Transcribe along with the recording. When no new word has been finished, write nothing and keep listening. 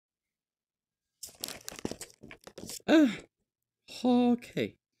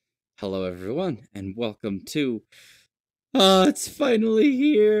Okay. Hello, everyone, and welcome to. It's finally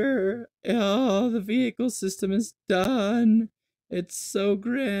here. Oh, the vehicle system is done. It's so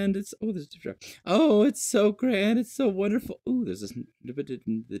grand. There's a truck. Oh, it's so grand. It's so wonderful. Ooh, there's this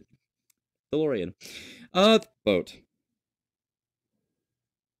the DeLorean. Boat.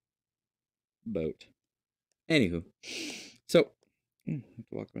 Boat. Anywho, so I have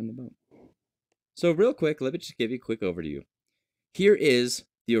to walk around the boat. So real quick, let me just give you a quick overview. Here is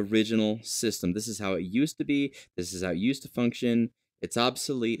the original system. This is how it used to be. This is how it used to function. It's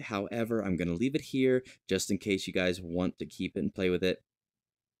obsolete. However, I'm going to leave it here just in case you guys want to keep it and play with it.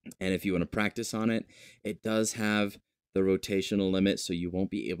 And if you want to practice on it, it does have the rotational limit, so you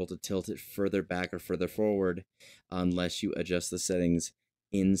won't be able to tilt it further back or further forward unless you adjust the settings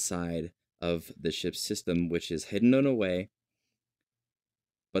inside of the ship's system, which is hidden away.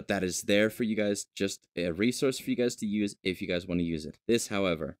 But that is there for you guys, just a resource for you guys to use if you guys want to use it. This,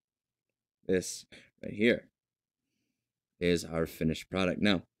 however, this right here is our finished product.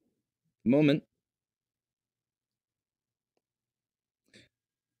 Now, moment,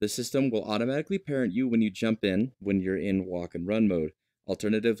 the system will automatically parent you when you jump in when you're in walk and run mode.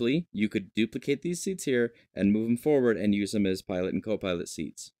 Alternatively, you could duplicate these seats here and move them forward and use them as pilot and co-pilot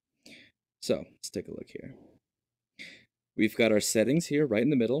seats. So let's take a look here. We've got our settings here right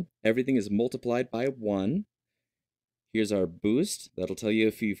in the middle. Everything is multiplied by 1. Here's our boost. That'll tell you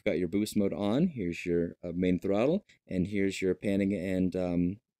if you've got your boost mode on. Here's your main throttle, and here's your panning and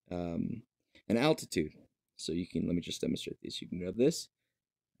altitude. So you can, let me just demonstrate these. You can grab this,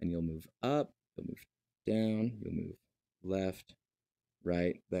 and you'll move up, you'll move down, you'll move left,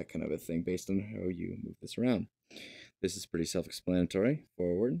 right, that kind of a thing based on how you move this around. This is pretty self-explanatory.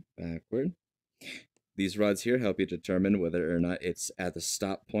 Forward, backward. These rods here help you determine whether or not it's at the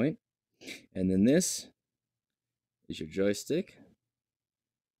stop point. And then this is your joystick.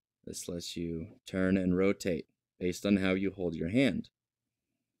 This lets you turn and rotate based on how you hold your hand.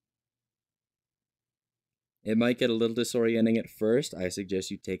 It might get a little disorienting at first. I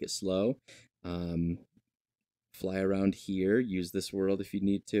suggest you take it slow. Fly around here, use this world if you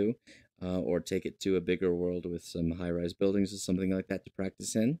need to, or take it to a bigger world with some high-rise buildings or something like that to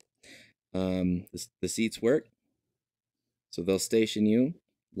practice in. The seats work, so they'll station you,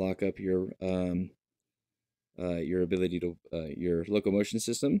 lock up your ability to your locomotion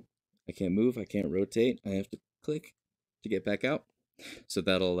system. I can't move, I can't rotate, I have to click to get back out. So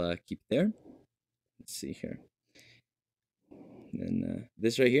that'll keep it there. Let's see here. And then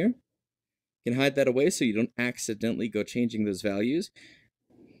this right here can hide that away so you don't accidentally go changing those values.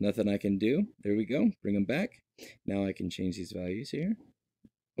 Nothing I can do. There we go. Bring them back. Now I can change these values here.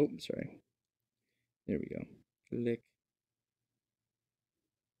 Oh, sorry. There we go. Click.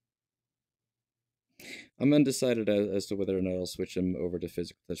 I'm undecided as to whether or not I'll switch them over to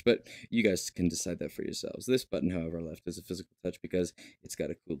physical touch, but you guys can decide that for yourselves. This button, however, left is a physical touch because it's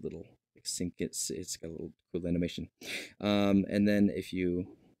got a cool little sync. It's got a little cool animation. And then if you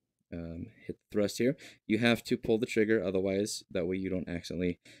hit the thrust here, you have to pull the trigger, otherwise that way you don't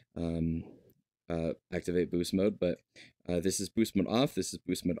accidentally activate boost mode. But this is boost mode off, this is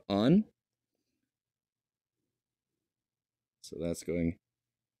boost mode on. So that's going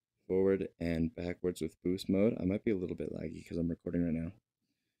forward and backwards with boost mode. I might be a little bit laggy because I'm recording right now.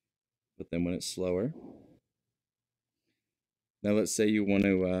 But then when it's slower. Now let's say you want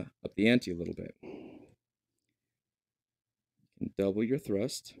to up the ante a little bit. You can double your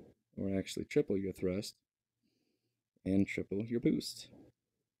thrust, or actually triple your thrust, and triple your boost.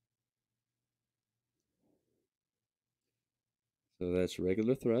 So that's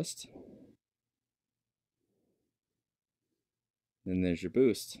regular thrust. Then there's your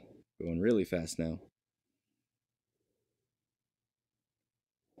boost, going really fast now.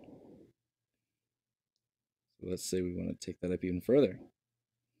 So let's say we want to take that up even further.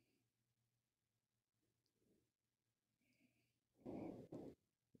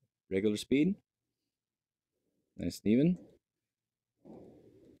 Regular speed, nice and even.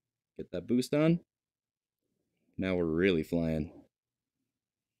 Get that boost on. Now we're really flying.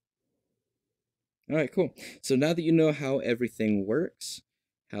 All right, cool. So now that you know how everything works,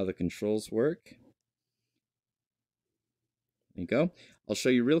 how the controls work, there you go. I'll show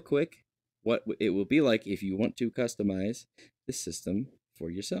you real quick what it will be like if you want to customize the system for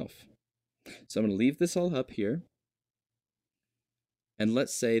yourself. So I'm going to leave this all up here. And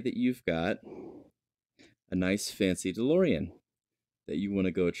let's say that you've got a nice fancy DeLorean that you want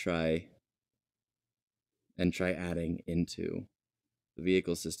to go try adding into the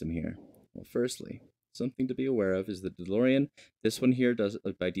vehicle system here. Well, firstly, something to be aware of is the DeLorean. This one here does,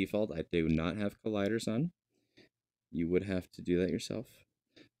 by default, I do not have colliders on. you would have to do that yourself.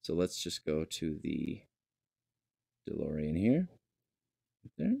 So let's just go to the DeLorean here.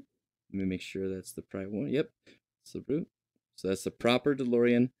 Right there. Let me make sure that's the right one. Yep, it's the root. So that's the proper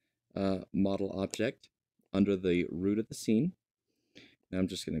DeLorean model object under the root of the scene. Now I'm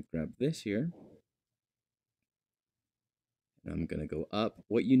just going to grab this here. And I'm going to go up.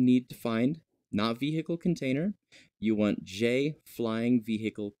 What you need to find, not vehicle container, you want J flying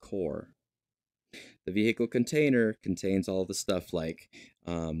vehicle core. The vehicle container contains all the stuff like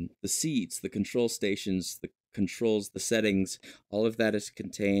the seats, the control stations, the controls, the settings. All of that is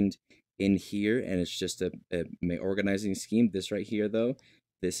contained in here, and it's just a organizing scheme. This right here, though,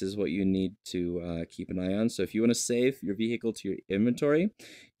 this is what you need to keep an eye on. So if you want to save your vehicle to your inventory,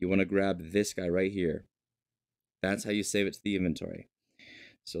 you want to grab this guy right here. That's how you save it to the inventory.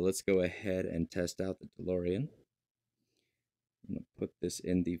 So let's go ahead and test out the DeLorean. I'm going to put this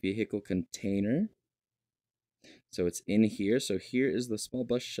in the vehicle container. So it's in here. So here is the small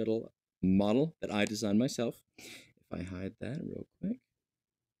bus shuttle model that I designed myself. If I hide that real quick.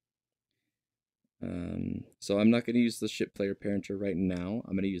 So I'm not going to use the ship player parenter right now.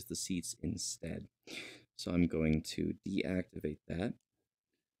 I'm going to use the seats instead. So I'm going to deactivate that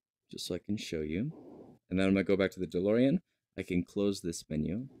just so I can show you. And then I'm going to go back to the DeLorean. I can close this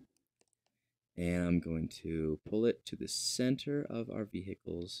menu. And I'm going to pull it to the center of our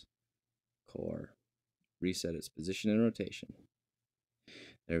vehicle's core. Reset its position and rotation.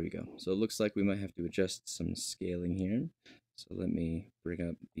 There we go. So it looks like we might have to adjust some scaling here. So let me bring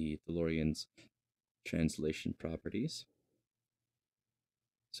up the DeLorean's translation properties.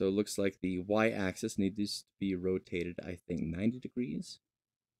 So it looks like the y-axis needs to be rotated, I think, 90 degrees.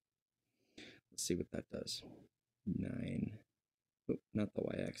 Let's see what that does. 9. Oh, not the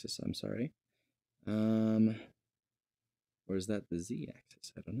y-axis, I'm sorry. Or is that the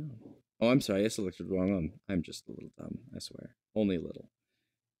z-axis? I don't know. Oh, I'm sorry, I selected the wrong one. I'm just a little dumb, I swear. Only a little.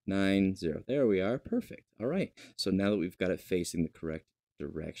 9, 0. There we are. Perfect. All right. So now that we've got it facing the correct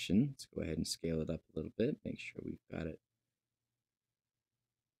direction, let's go ahead and scale it up a little bit. Make sure we've got it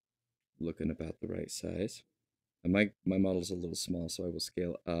looking about the right size. And my model is a little small, so I will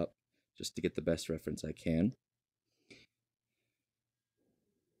scale up just to get the best reference I can.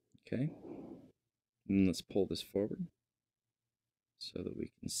 Okay. And let's pull this forward so that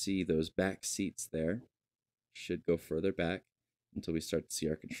we can see those back seats there. Should go further back until we start to see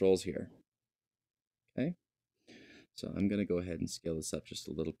our controls here. Okay. So I'm going to go ahead and scale this up just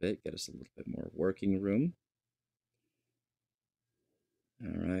a little bit, get us a little bit more working room.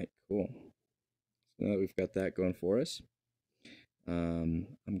 All right, cool. So now that we've got that going for us, I'm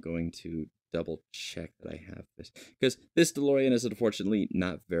going to double check that I have this, because this DeLorean is unfortunately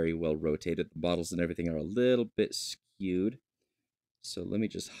not very well rotated. The bottles and everything are a little bit skewed. So let me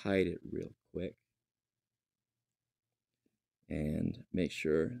just hide it real quick and make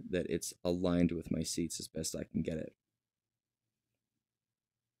sure that it's aligned with my seats as best I can get it.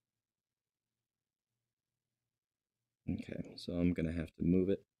 Okay, so I'm going to have to move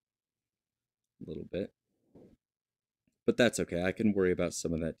it a little bit. But that's okay. I can worry about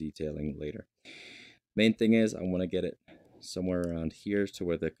some of that detailing later. Main thing is I want to get it somewhere around here to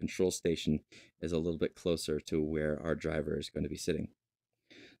where the control station is a little bit closer to where our driver is going to be sitting.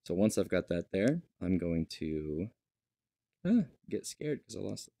 So once I've got that there, I'm going to get scared because I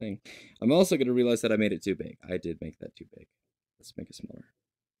lost the thing. I'm also going to realize that I made it too big. I did make that too big. Let's make it smaller.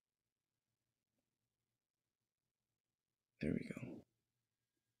 There we go.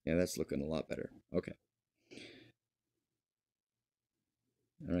 Yeah, that's looking a lot better. Okay.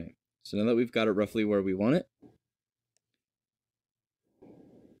 All right. So now that we've got it roughly where we want it,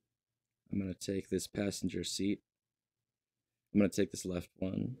 I'm going to take this passenger seat. I'm going to take this left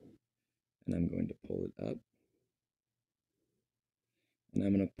one, and I'm going to pull it up. And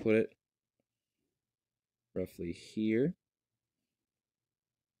I'm going to put it roughly here.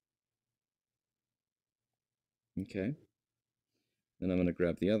 Okay. Then I'm going to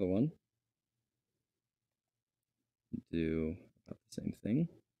grab the other one. Do about the same thing.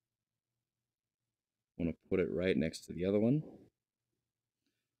 I want to put it right next to the other one.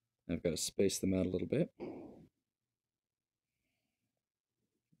 I've got to space them out a little bit.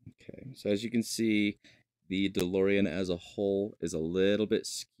 Okay, so as you can see, the DeLorean as a whole is a little bit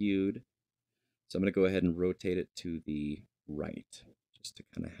skewed. So I'm going to go ahead and rotate it to the right, just to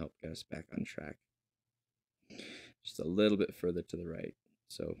kind of help get us back on track. Just a little bit further to the right.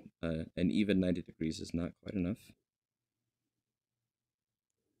 So an even 90 degrees is not quite enough.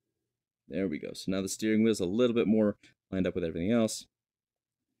 There we go. So now the steering wheel is a little bit more lined up with everything else.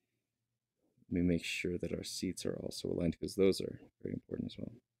 Let me make sure that our seats are also aligned because those are very important as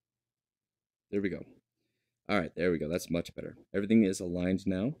well. There we go. All right, there we go. That's much better. Everything is aligned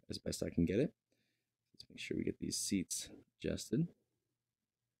now as best I can get it. Let's make sure we get these seats adjusted.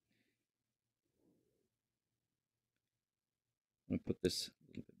 I'm going to put this a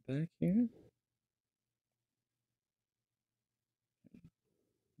little bit back here.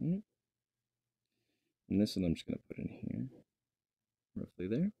 And this one I'm just going to put in here, roughly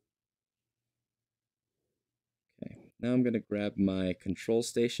there. Okay, now I'm going to grab my control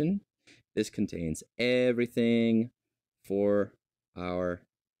station. This contains everything for our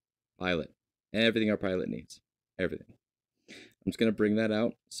pilot. Everything our pilot needs. Everything. I'm just going to bring that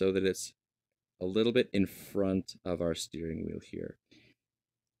out so that it's a little bit in front of our steering wheel here.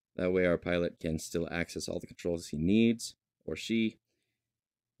 That way our pilot can still access all the controls he needs, or she.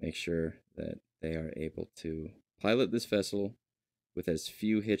 Make sure that they are able to pilot this vessel with as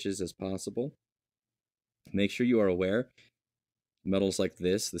few hitches as possible. Make sure you are aware, metals like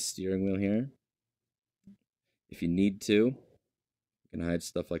this, the steering wheel here, if you need to, you can hide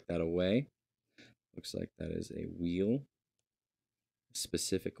stuff like that away. Looks like that is a wheel, a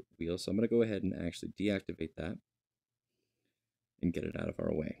specific wheel. So I'm going to go ahead and actually deactivate that and get it out of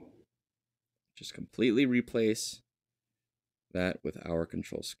our way. Just completely replace that with our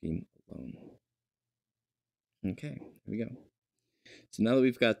control scheme alone. Okay, here we go. So now that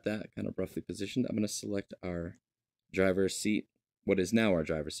we've got that kind of roughly positioned, I'm going to select our driver's seat, what is now our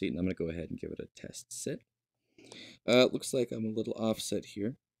driver's seat, and I'm going to go ahead and give it a test sit. It looks like I'm a little offset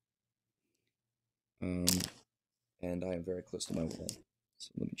here. And I am very close to my wall.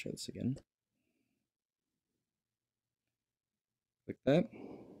 So let me try this again. Like that.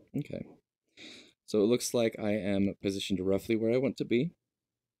 Okay. So it looks like I am positioned roughly where I want to be.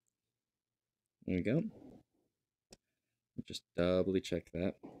 There we go. Just doubly check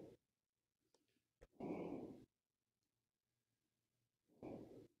that.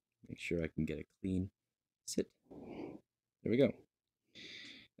 Make sure I can get a clean sit. There we go.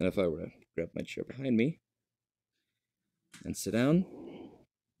 And if I were to grab my chair behind me and sit down,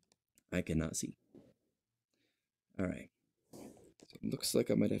 I cannot see. All right. So it looks like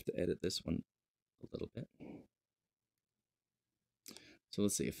I might have to edit this one a little bit. So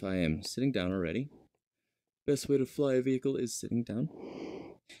let's see, if I am sitting down already, best way to fly a vehicle is sitting down.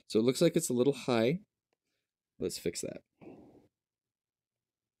 So it looks like it's a little high. Let's fix that.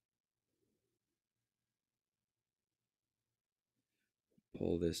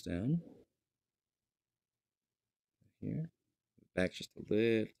 Pull this down. Here. Back just a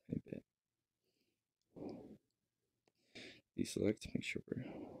little tiny bit. Deselect, make sure we're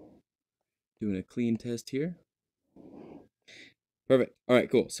doing a clean test here. Perfect. All right,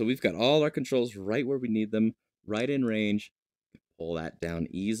 cool. So we've got all our controls right where we need them, right in range. Pull that down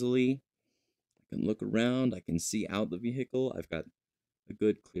easily. I can look around. I can see out the vehicle. I've got a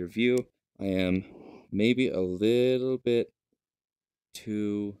good clear view. I am maybe a little bit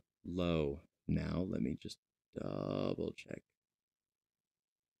too low now. Let me just double check.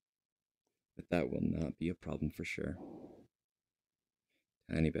 But that will not be a problem for sure.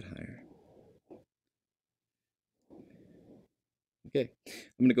 Tiny bit higher. Okay,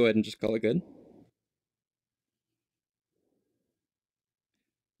 I'm going to go ahead and just call it good.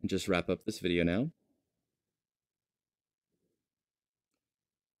 And just wrap up this video now.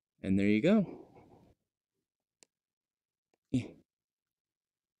 And there you go. Yeah.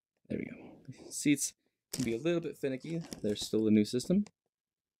 There we go. Seats can be a little bit finicky. They're still a new system.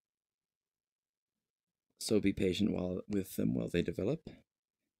 So be patient with them while they develop.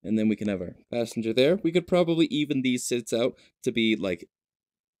 And then we can have our passenger there. We could probably even these seats out to be like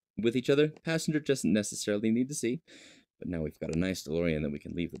with each other. Passenger doesn't necessarily need to see. But now we've got a nice DeLorean that we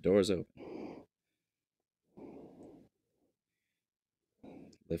can leave the doors open.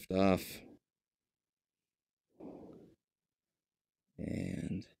 Lift off.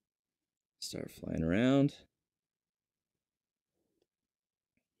 And start flying around.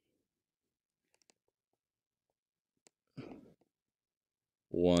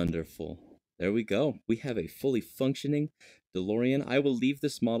 Wonderful. There we go. We have a fully functioning DeLorean. I will leave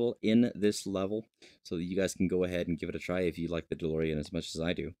this model in this level so that you guys can go ahead and give it a try if you like the DeLorean as much as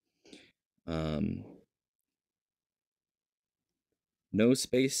I do. No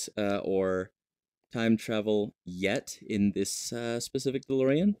space or time travel yet in this specific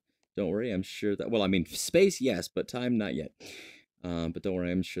DeLorean. Don't worry, I'm sure that, well, I mean, space, yes, but time, not yet. But don't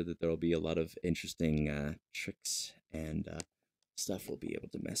worry, I'm sure that there will be a lot of interesting tricks and stuff we'll be able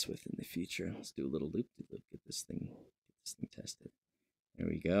to mess with in the future. Let's do a little loop-de-loop, get this thing tested. There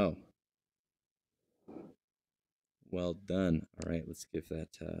we go. Well done. All right, let's give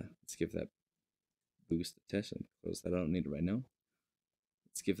that boost a test. Close that. I don't need it right now.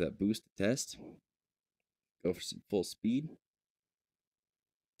 Let's give that boost a test. Go for some full speed.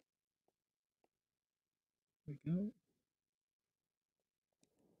 There we go.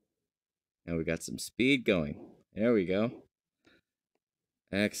 And we got some speed going. There we go.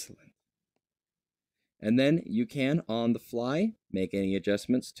 Excellent. And then you can, on the fly, make any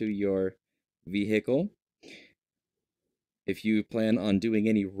adjustments to your vehicle. If you plan on doing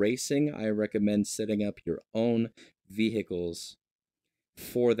any racing, I recommend setting up your own vehicles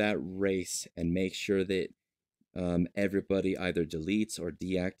for that race and make sure that everybody either deletes or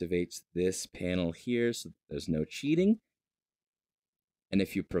deactivates this panel here so there's no cheating. And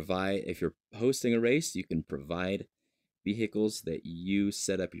if you're hosting a race, you can provide vehicles that you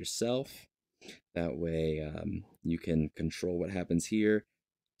set up yourself. That way you can control what happens here,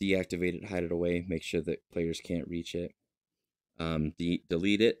 deactivate it, hide it away, make sure that players can't reach it.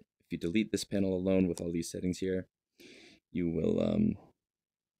 Delete it. If you delete this panel alone with all these settings here, you will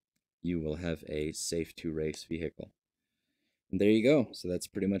have a safe to race vehicle. And there you go. So that's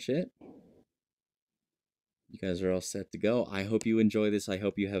pretty much it. You guys are all set to go. I hope you enjoy this. I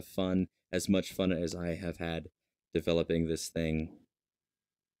hope you have fun, as much fun as I have had developing this thing.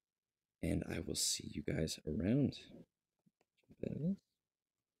 And I will see you guys around. There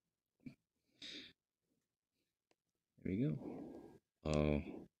we go. Oh,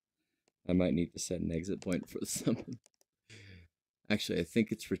 I might need to set an exit point for someone. Actually, I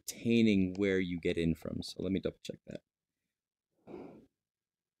think it's retaining where you get in from. So let me double check that.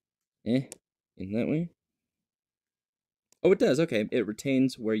 In that way? Oh, it does. Okay, it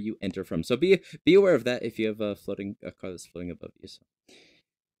retains where you enter from. So be aware of that if you have a car that's floating above you. So.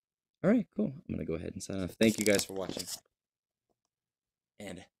 All right, cool. I'm gonna go ahead and sign off. Thank you guys for watching,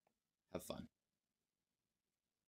 and have fun.